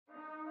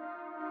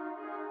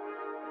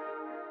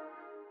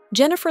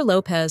Jennifer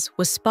Lopez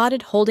was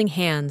spotted holding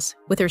hands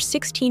with her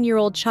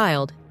 16-year-old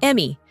child,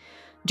 Emme,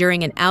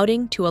 during an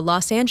outing to a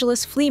Los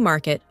Angeles flea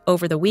market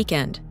over the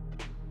weekend.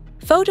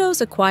 Photos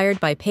acquired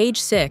by Page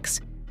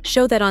 6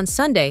 show that on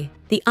Sunday,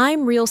 the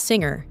I'm Real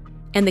singer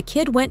and the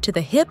kid went to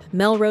the hip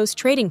Melrose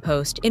Trading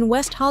Post in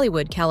West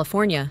Hollywood,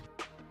 California.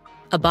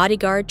 A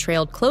bodyguard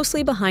trailed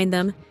closely behind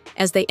them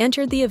as they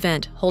entered the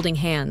event holding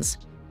hands.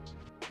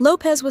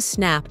 Lopez was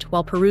snapped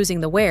while perusing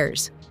the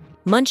wares,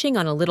 munching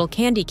on a little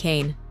candy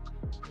cane.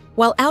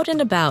 While out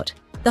and about,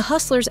 the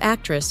Hustlers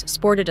actress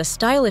sported a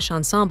stylish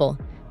ensemble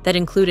that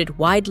included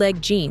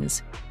wide-leg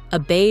jeans, a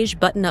beige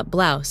button-up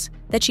blouse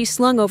that she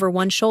slung over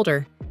one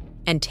shoulder,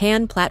 and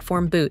tan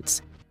platform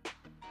boots.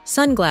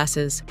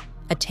 Sunglasses,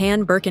 a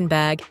tan Birkin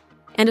bag,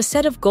 and a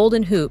set of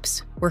golden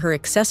hoops were her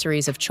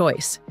accessories of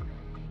choice.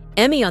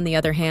 Emme, on the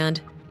other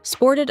hand,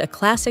 sported a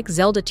classic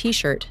Zelda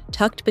t-shirt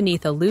tucked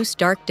beneath a loose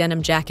dark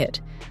denim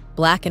jacket,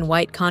 black and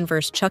white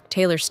Converse Chuck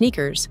Taylor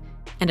sneakers,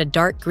 and a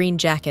dark green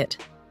jacket.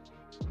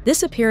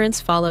 This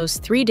appearance follows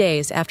 3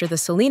 days after the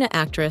Selena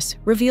actress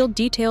revealed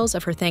details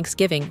of her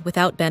Thanksgiving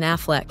without Ben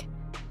Affleck.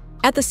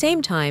 At the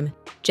same time,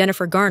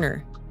 Jennifer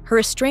Garner, her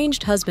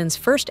estranged husband's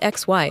first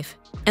ex-wife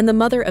and the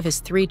mother of his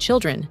 3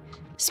 children,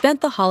 spent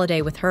the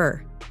holiday with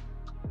her.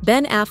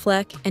 Ben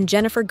Affleck and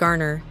Jennifer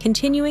Garner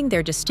continuing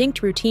their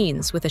distinct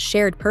routines with a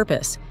shared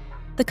purpose,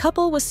 the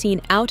couple was seen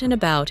out and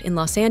about in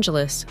Los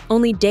Angeles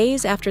only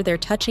days after their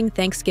touching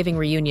Thanksgiving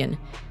reunion,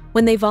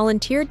 when they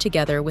volunteered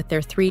together with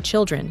their 3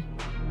 children.